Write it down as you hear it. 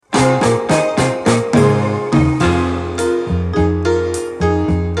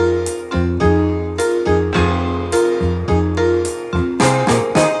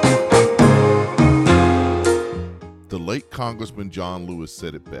Congressman John Lewis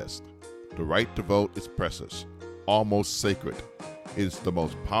said it best. The right to vote is precious, almost sacred. It is the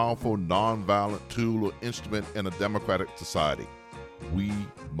most powerful nonviolent tool or instrument in a democratic society. We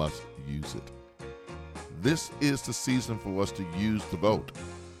must use it. This is the season for us to use the vote.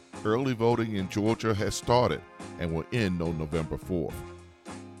 Early voting in Georgia has started and will end on November 4th.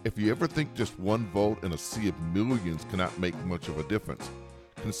 If you ever think just one vote in a sea of millions cannot make much of a difference,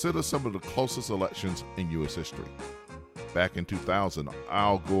 consider some of the closest elections in U.S. history. Back in 2000,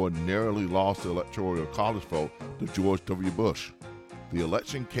 Al Gore narrowly lost the Electoral College vote to George W. Bush. The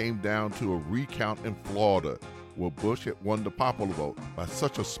election came down to a recount in Florida, where Bush had won the popular vote by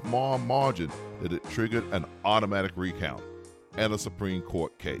such a small margin that it triggered an automatic recount and a Supreme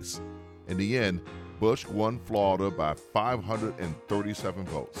Court case. In the end, Bush won Florida by 537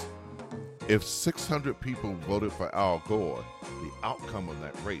 votes. If 600 people voted for Al Gore, the outcome of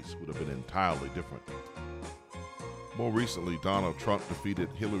that race would have been entirely different. More recently, Donald Trump defeated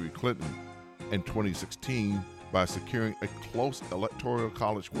Hillary Clinton in 2016 by securing a close Electoral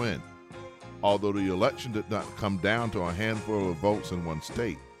College win. Although the election did not come down to a handful of votes in one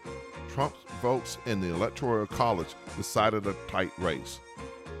state, Trump's votes in the Electoral College decided a tight race.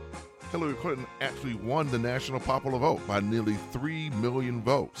 Hillary Clinton actually won the national popular vote by nearly 3 million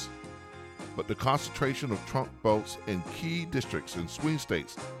votes. But the concentration of Trump votes in key districts in swing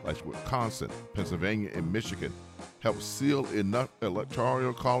states like Wisconsin, Pennsylvania, and Michigan helped seal enough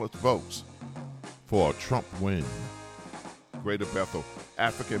Electoral College votes for a Trump win. Greater Bethel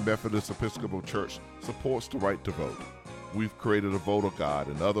African Methodist Episcopal Church supports the right to vote. We've created a voter guide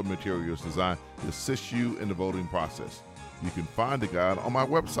and other materials designed to assist you in the voting process. You can find the guide on my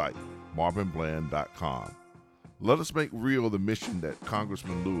website, marvinbland.com. Let us make real the mission that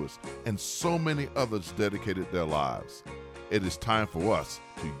Congressman Lewis and so many others dedicated their lives. It is time for us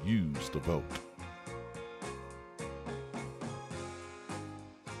to use the vote.